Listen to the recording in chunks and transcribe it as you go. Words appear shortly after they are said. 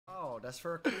that's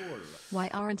for cool. Why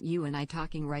aren't you and I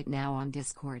talking right now on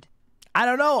Discord? I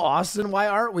don't know, Austin. Why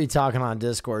aren't we talking on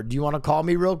Discord? Do you want to call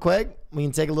me real quick? We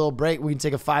can take a little break. We can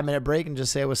take a 5-minute break and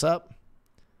just say what's up.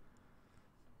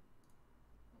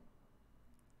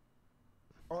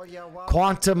 Oh, yeah, wow.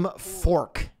 Quantum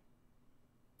Fork.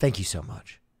 Thank you so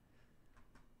much.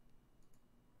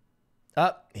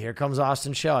 Here comes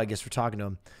AustinShow. I guess we're talking to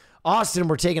him. Austin,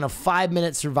 we're taking a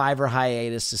 5-minute Survivor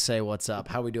hiatus to say what's up.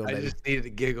 How we doing, baby? I just needed to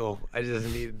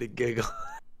giggle.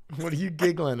 What are you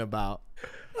giggling about?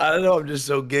 I don't know. I'm just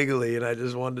so giggly, and I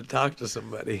just wanted to talk to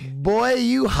somebody. Boy,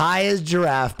 you high as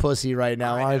giraffe pussy right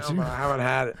now, aren't you?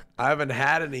 I haven't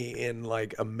had any in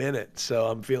like a minute, so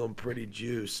I'm feeling pretty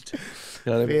juiced.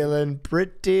 You know what Feeling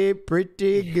pretty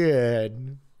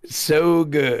good. So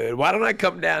good. Why don't I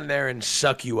come down there and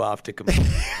suck you off to complete?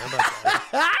 How about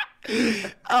that?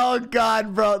 Oh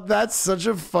God, bro, that's such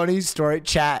a funny story.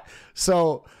 Chat.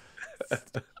 So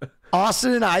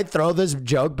Austin and I throw this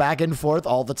joke back and forth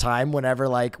all the time whenever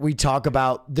like we talk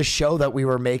about the show that we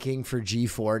were making for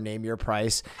G4, Name Your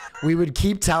Price. We would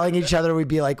keep telling each other, we'd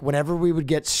be like, whenever we would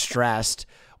get stressed,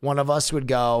 one of us would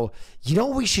go, you know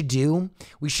what we should do?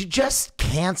 We should just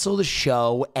cancel the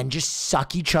show and just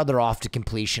suck each other off to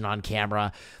completion on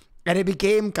camera. And it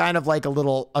became kind of like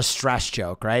a stress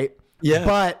joke, right?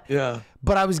 Yeah.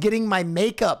 But I was getting my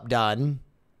makeup done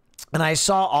and I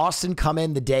saw Austin come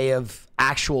in the day of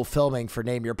actual filming for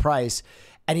Name Your Price.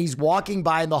 And he's walking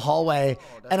by in the hallway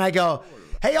and I go,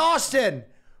 hey, Austin,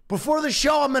 before the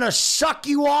show, I'm going to suck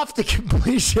you off to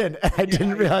completion. And I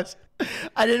didn't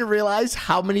realize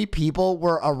how many people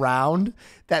were around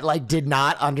that like did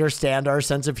not understand our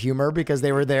sense of humor because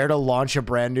they were there to launch a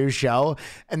brand new show.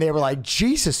 And they were like,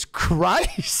 Jesus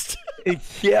Christ.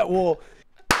 Yeah, well,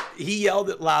 he yelled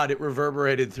it loud. It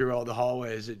reverberated through all the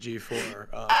hallways at G4.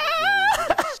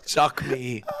 Suck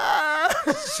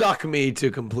me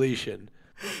to completion.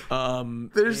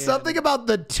 There's something about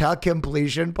the to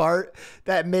completion part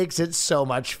that makes it so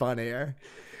much funnier.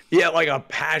 Yeah, like a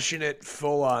passionate,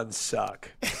 full-on suck.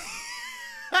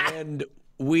 Then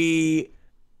I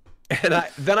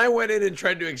went in and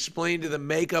tried to explain to the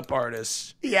makeup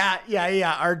artists. Yeah.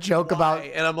 Our joke about,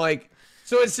 and I'm like,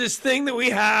 so it's this thing that we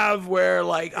have where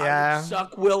like I would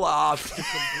suck Will off to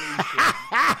completion.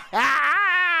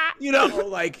 You know,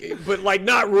 like, but like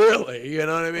not really, you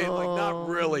know what I mean? Like not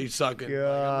really sucking.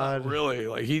 God. Like, not really.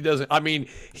 Like he doesn't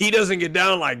get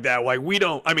down like that. Like we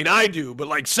don't, I mean, I do, but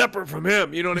like separate from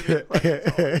him, you know what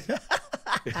I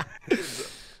mean?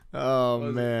 Oh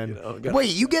man. You know, wait,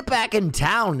 you get back in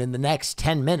town in the next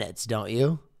 10 minutes, don't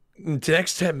you? The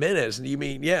next 10 minutes? You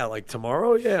mean, yeah, like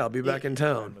tomorrow? Yeah, I'll be back in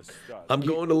town. I'm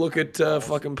going to look at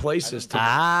fucking places tomorrow.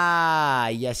 Ah,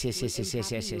 yes.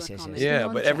 Yeah,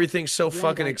 but everything's so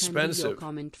fucking expensive.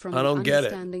 I don't get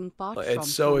it.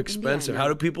 It's so expensive. How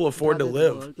do people afford to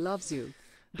live?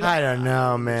 I don't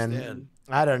know, man.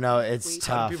 I don't know. It's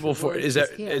tough. People afford, is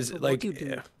like,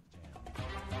 yeah.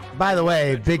 By the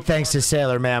way, big thanks to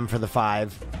Sailor Ma'am for the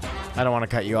 5. I don't want to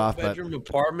cut you off, but bedroom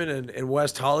apartment in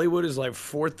West Hollywood is like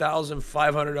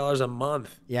 $4,500 a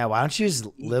month. Yeah, why don't you just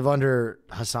live under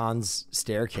Hassan's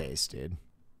staircase, dude?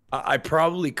 I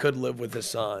probably could live with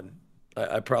Hassan.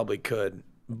 I probably could,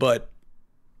 but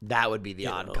that would be the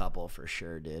odd couple for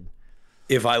sure, dude.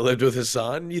 If I lived with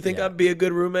Hassan, you think I'd be a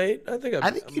good roommate? I think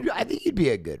you'd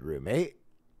be a good roommate.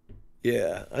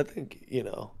 Yeah, I think, you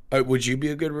know. Would you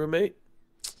be a good roommate?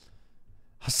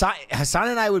 Hassan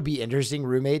and I would be interesting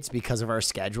roommates because of our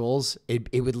schedules.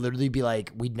 It would literally be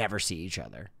like we'd never see each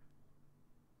other.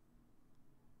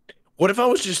 What if I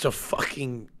was just a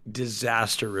fucking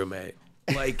disaster roommate?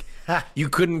 Like you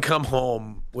couldn't come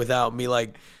home without me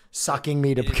like sucking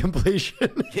me to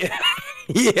completion.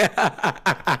 Yeah.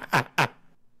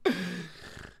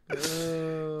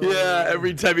 Yeah,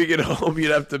 every time you get home,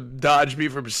 you'd have to dodge me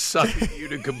from sucking you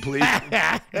to completion.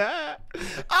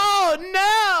 Oh,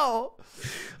 no.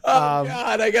 Oh,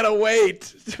 God, I got to wait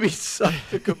to be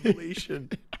sucked to completion.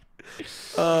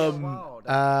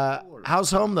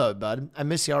 How's home, though, bud? I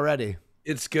miss you already.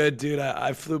 It's good, dude.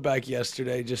 I flew back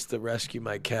yesterday just to rescue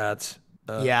my cats.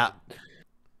 Yeah.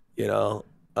 You know,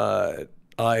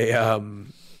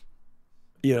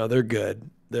 you know, they're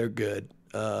good. They're good.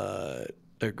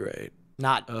 They're great.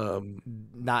 Not in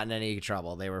any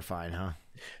trouble. They were fine, huh?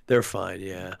 They're fine,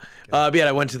 yeah. Yeah,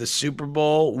 I went to the Super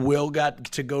Bowl. Will got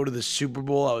to go to the Super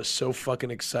Bowl. I was so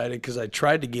fucking excited because I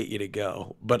tried to get you to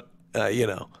go, but you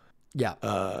know. Yeah.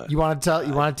 You want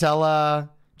to tell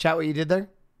chat what you did there?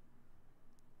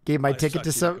 Gave my ticket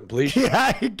to some. Completion.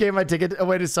 Yeah, I gave my ticket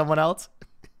away to someone else.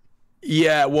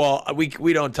 Yeah, well,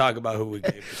 we don't talk about who we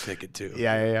gave the ticket to.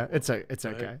 Yeah. It's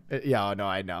okay. Yeah, oh, no,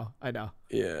 I know.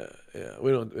 Yeah.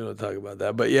 We don't talk about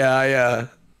that. But yeah,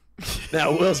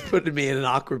 now Will's putting me in an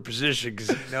awkward position because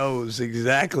he knows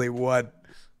exactly what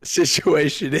the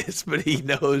situation is, but he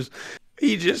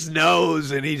just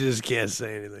knows, and he just can't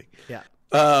say anything. Yeah.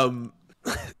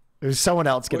 There's someone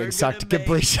else getting sucked to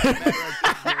completion.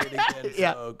 Again,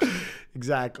 yeah, folks.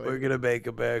 Exactly. We're gonna make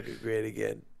America great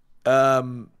again.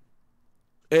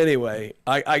 Anyway,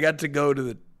 I got to go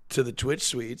to the Twitch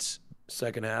suites.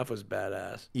 Second half was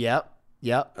badass. Yep.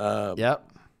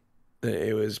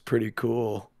 It was pretty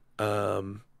cool. Yeah.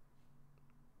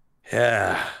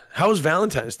 How was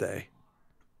Valentine's Day?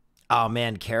 Oh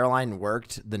man, Caroline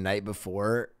worked the night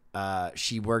before.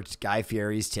 She worked Guy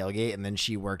Fieri's tailgate, and then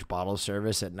she worked bottle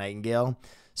service at Nightingale.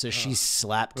 So she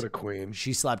slept. What a queen.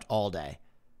 She slept all day.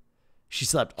 She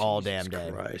slept all damn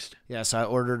day. Christ. Yeah, so I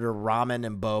ordered her ramen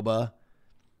and boba,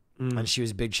 and she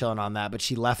was big chilling on that. But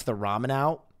she left the ramen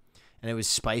out, and it was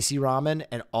spicy ramen,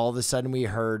 and all of a sudden we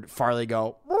heard Farley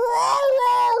go,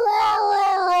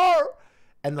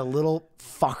 and the little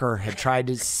fucker had tried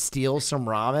to steal some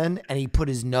ramen, and he put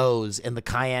his nose in the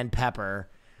cayenne pepper.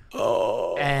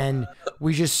 Oh. And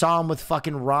we just saw him with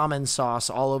fucking ramen sauce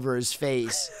all over his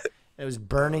face. It was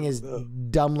burning his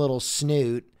dumb little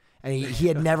snoot. And he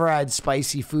had never had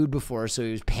spicy food before, so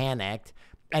he was panicked.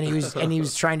 And he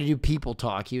was trying to do people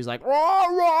talk. He was like, rah,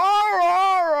 rah,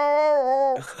 rah,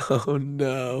 rah. Oh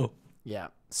no. Yeah.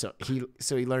 So he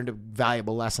learned a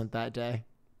valuable lesson that day.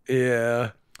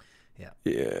 Yeah. Yeah.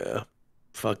 Yeah.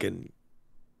 Fucking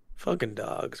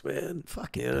dogs, man.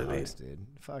 Fucking you know dogs, dude.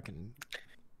 Fucking.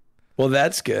 Well,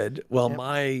 that's good. Well, Yep.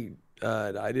 I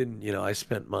didn't, I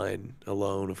spent mine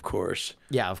alone, of course.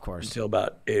 Yeah, of course. Until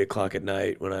about 8 o'clock at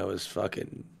night when I was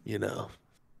fucking,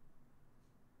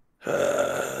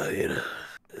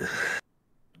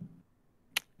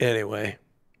 Anyway.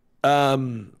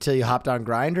 Till you hopped on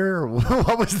Grindr, or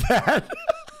what was that?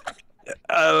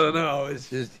 I don't know. It's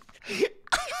just.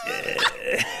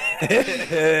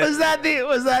 Was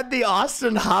that the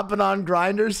Austin hopping on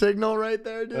Grindr signal right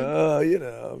there, dude?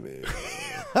 Oh, man.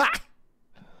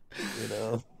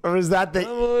 Or was that the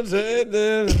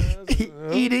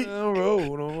eat it?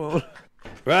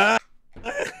 Right.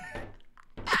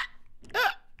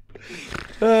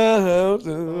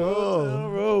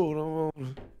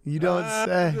 You don't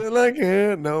say. I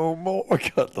can't no more.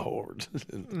 Cut the horns.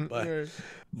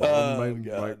 Oh,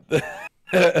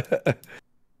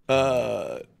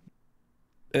 God.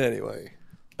 Anyway.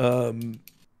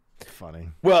 Funny.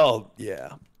 Well,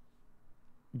 yeah.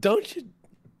 Don't you?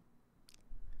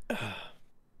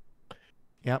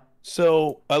 Yep.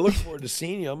 So I look forward to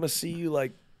seeing you. I'm gonna see you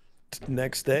like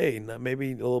next day, not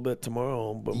maybe a little bit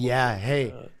tomorrow. But yeah.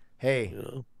 Hey.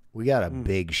 We got a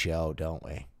big show, don't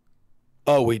we?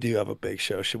 Oh, we do have a big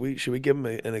show. Should we give him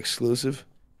an exclusive?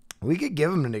 We could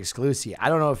give him an exclusive. I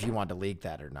don't know if you want to leak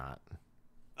that or not.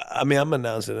 I mean, I'm gonna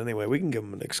announce it anyway. We can give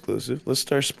him an exclusive. Let's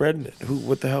start spreading it.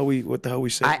 What the hell we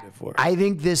saving it for? I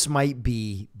think this might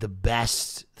be the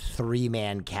best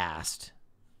 3-man cast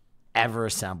ever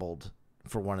assembled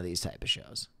for one of these type of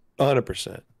shows.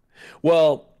 100%.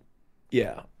 Well,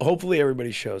 yeah. Hopefully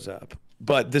everybody shows up.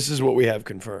 But this is what we have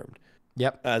confirmed.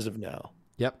 Yep. As of now.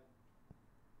 Yep.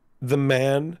 The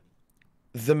man,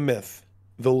 the myth,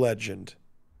 the legend,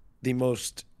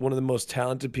 one of the most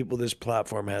talented people this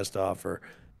platform has to offer,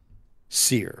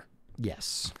 Sear.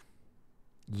 Yes.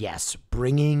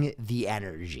 Bringing the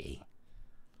energy.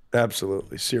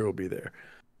 Absolutely. Sear will be there.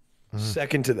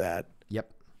 Second to that.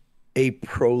 Yep. A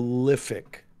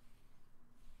prolific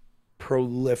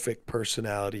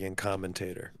personality and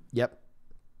commentator. Yep.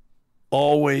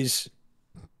 Always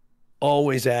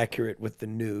accurate with the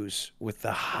news, with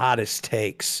the hottest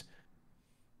takes.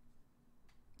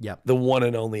 Yep. The one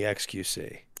and only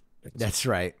XQC. That's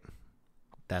right.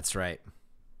 That's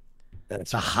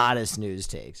the hottest news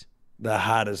takes. The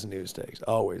hottest news takes.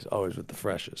 Always with the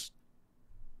freshest.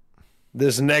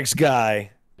 This next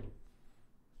guy,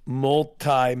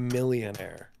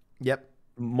 multi-millionaire. Yep.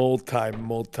 Famous.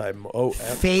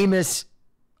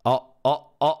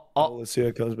 Oh. Let's see how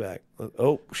it comes back.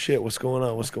 Oh, shit. What's going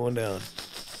on? What's going down?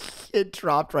 It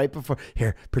dropped right before.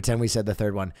 Here, pretend we said the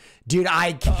third one. Dude,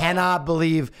 I cannot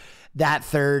believe that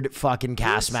third fucking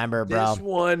cast member, bro. This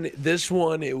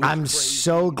one. It was I'm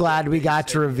so glad we got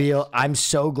to reveal. I'm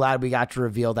so glad we got to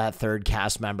reveal that third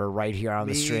cast member right here on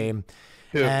the stream.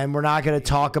 Too. And we're not going to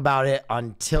talk about it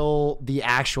until the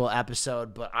actual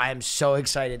episode, but I am so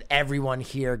excited. Everyone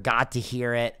here got to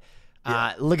hear it.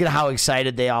 Yeah. Look at how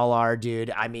excited they all are,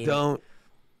 dude. I mean,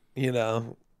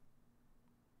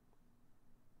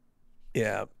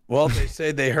 Yeah. Well, they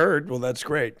say they heard. Well, that's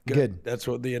great. Good. That's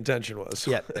what the intention was.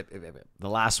 Yeah. The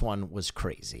last one was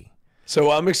crazy.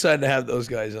 So I'm excited to have those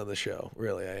guys on the show.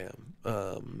 Really, I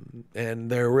am. And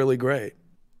they're really great.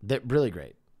 They're really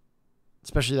great.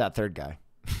 Especially that third guy.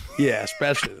 Yeah,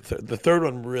 especially the third. The third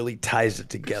one really ties it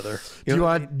together. Do you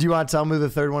want to tell me who the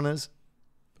third one is?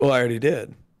 Well, I already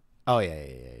did. Oh yeah,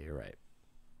 you're right.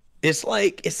 It's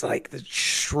like the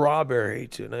strawberry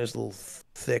to a nice little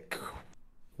thick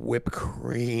whipped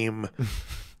cream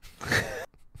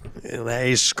and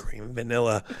ice cream,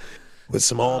 vanilla with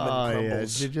some almond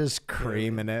crumbles. Yeah, you're just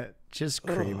creaming it. Just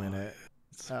creaming it.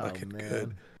 It's fucking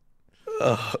good.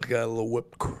 Oh, got a little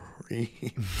whipped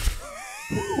cream.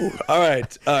 All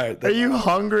right. Are you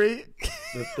hungry?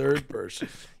 The third person.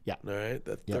 Yeah. All right.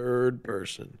 The third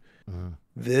person.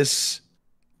 This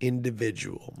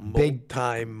individual,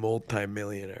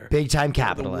 multi-millionaire, big time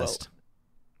capitalist,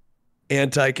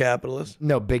 anti-capitalist.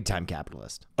 No, big time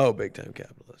capitalist. Oh, big time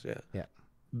capitalist. Yeah.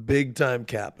 Big time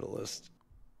capitalist.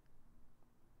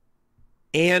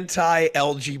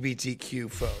 Anti-LGBTQ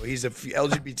foe. He's a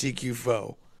LGBTQ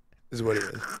foe, is what he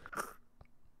is.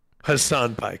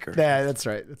 Hassan Piker. Yeah, that's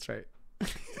right.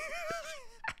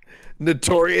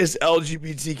 Notorious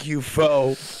LGBTQ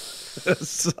foe.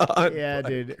 Hassan yeah,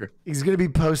 Piker. dude. He's gonna be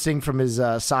posting from his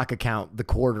sock account the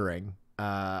quartering.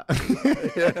 Oh,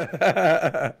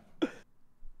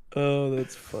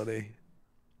 that's funny.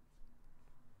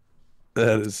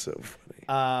 That is so funny.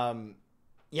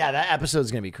 Yeah, that episode's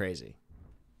gonna be crazy.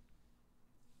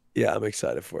 Yeah, I'm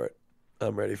excited for it.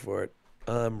 I'm ready for it.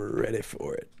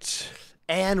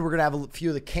 And we're gonna have a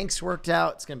few of the kinks worked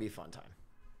out. It's gonna be a fun time.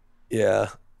 Yeah.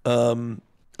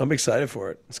 I'm excited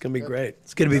for it. It's gonna be great.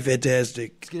 It's gonna be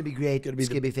fantastic. It's gonna be great. It's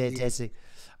gonna be fantastic.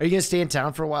 Are you gonna stay in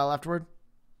town for a while afterward?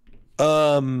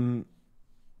 No,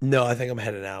 I think I'm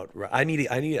heading out. I need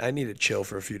to chill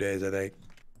for a few days, I think.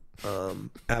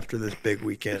 After this big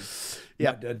weekend. Yeah.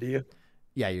 Am I dead to you?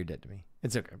 Yeah, you're dead to me.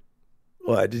 It's okay.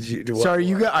 Why did you do? So are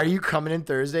you coming in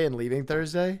Thursday and leaving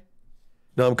Thursday?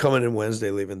 No, I'm coming in Wednesday,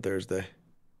 leaving Thursday.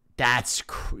 That's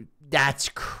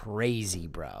crazy,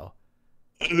 bro.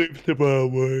 I leave tomorrow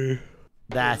morning.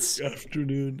 That's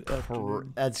afternoon.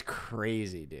 That's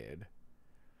crazy, dude.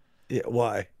 Yeah,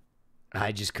 why?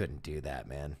 I just couldn't do that,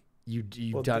 man. You've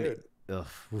Well, done dude, it. Ugh,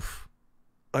 oof.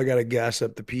 I gotta gas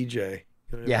up the PJ. You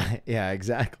know what I mean? Yeah,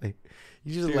 exactly.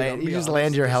 You just Dude, land. I'll be honest,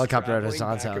 land your this helicopter at traveling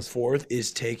Hassan's back and house. forth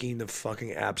is taking the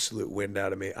fucking absolute wind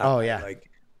out of me.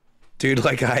 Dude,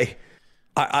 I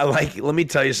like. Let me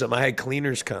tell you something. I had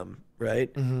cleaners come,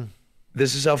 right? Mm-hmm.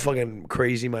 This is how fucking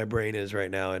crazy my brain is right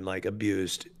now and like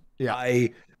abused. Yeah.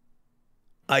 I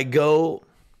go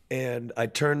and I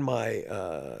turn my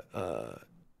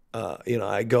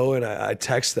I go and I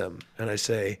text them and I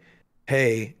say,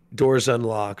 "Hey, door's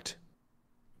unlocked,"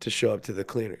 to show up to the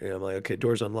cleaner. And I'm like, "Okay,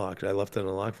 door's unlocked." I left it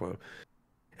unlocked for him.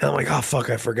 And I'm like, "Oh fuck,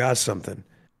 I forgot something."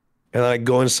 And then I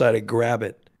go inside and grab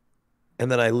it.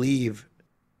 And then I leave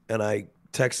and I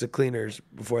text the cleaners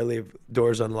before I leave,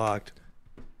 door's unlocked.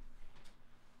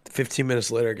 15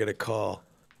 minutes later, I get a call.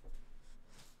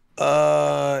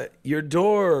 Your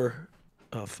door.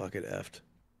 Oh, fuck it, effed.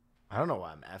 I don't know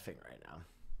why I'm effing right now.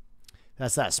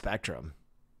 That's that Spectrum.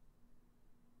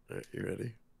 All right, you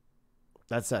ready?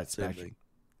 That's that Same Spectrum. thing.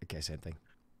 Okay, same thing.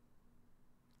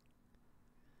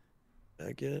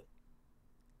 I get it.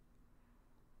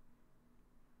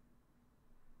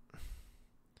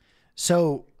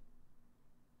 So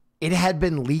it had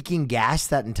been leaking gas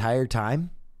that entire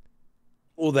time?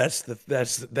 Well, that's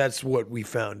what we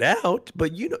found out.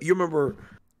 But you remember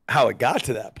how it got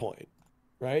to that point,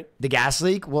 right? The gas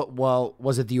leak? Well,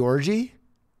 was it the orgy?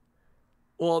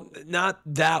 Well, not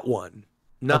that one.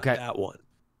 Not that one.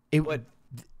 But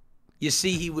you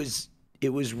see, it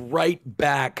was right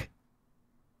back.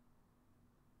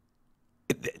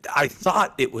 I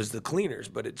thought it was the cleaners,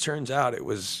 but it turns out it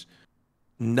was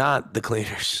not the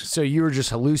cleaners. So you were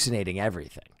just hallucinating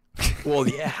everything. Well,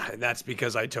 yeah, and that's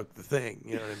because I took the thing.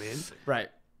 You know what I mean? Right.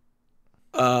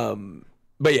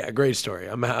 But yeah, great story.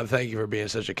 Thank you for being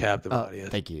such a captive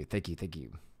audience. Thank you.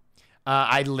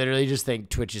 I literally just think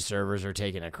Twitch's servers are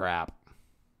taking a crap.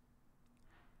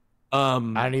 I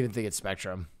don't even think it's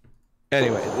Spectrum.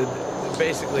 Anyway,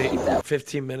 basically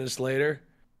 15 minutes later,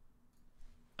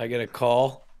 I get a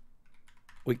call.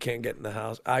 We can't get in the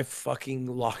house. I fucking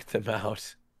locked them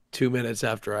out 2 minutes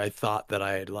after I thought that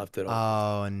I had left it on.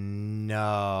 Oh,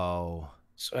 no.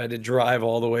 So I had to drive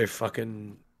all the way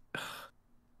fucking...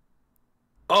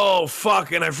 Oh,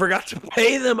 fuck, and I forgot to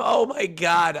pay them. Oh, my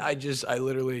God. I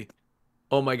literally...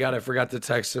 Oh, my God, I forgot to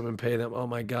text them and pay them. Oh,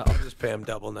 my God. I'll just pay them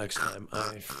double next time.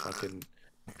 I fucking...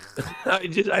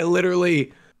 I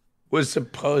literally was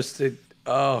supposed to.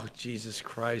 Oh, Jesus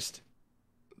Christ.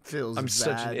 Feels I'm bad,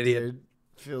 such an idiot. Dude.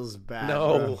 Feels bad.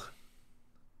 No. Bro.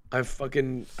 I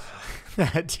fucking.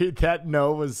 Dude, that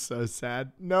no was so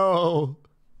sad. No.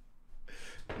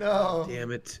 No.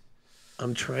 Damn it.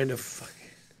 I'm trying to fucking.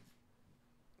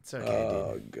 It's okay,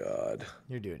 Oh, dude. God.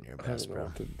 You're doing your I best, don't know bro.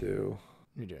 what to do.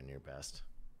 You're doing your best.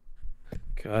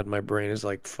 God, my brain is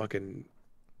like fucking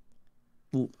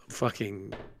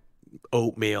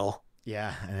oatmeal.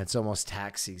 Yeah, and it's almost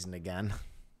tax season again.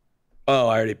 Oh,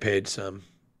 I already paid some.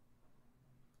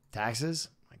 Taxes?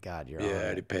 My God, you're Yeah, on I it.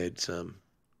 already paid some.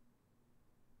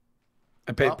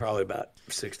 I paid Well, probably about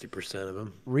 60% of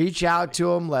them. Reach out to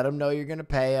them. Let them know you're going to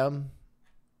pay them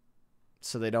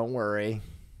so they don't worry.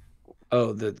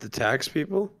 Oh, the tax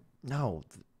people? No,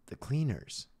 the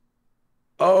cleaners.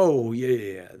 Oh,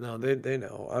 yeah. No, they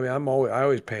know. I mean, I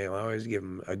always pay them. I always give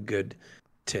them a good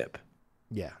tip.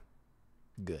 Yeah.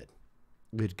 Good.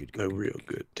 Good. A real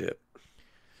good tip.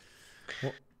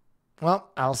 Well,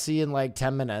 I'll see you in like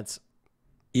 10 minutes.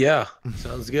 Yeah,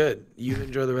 sounds good. You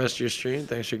enjoy the rest of your stream.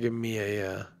 Thanks for giving me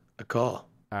a call.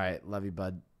 All right. Love you,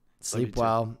 bud. you Sleep too.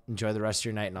 well. Enjoy the rest of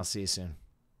your night, and I'll see you soon.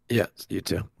 Yeah, you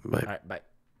too. Bye. All right. Bye.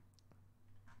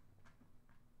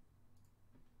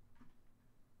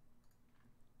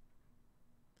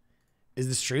 Is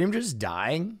the stream just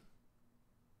dying?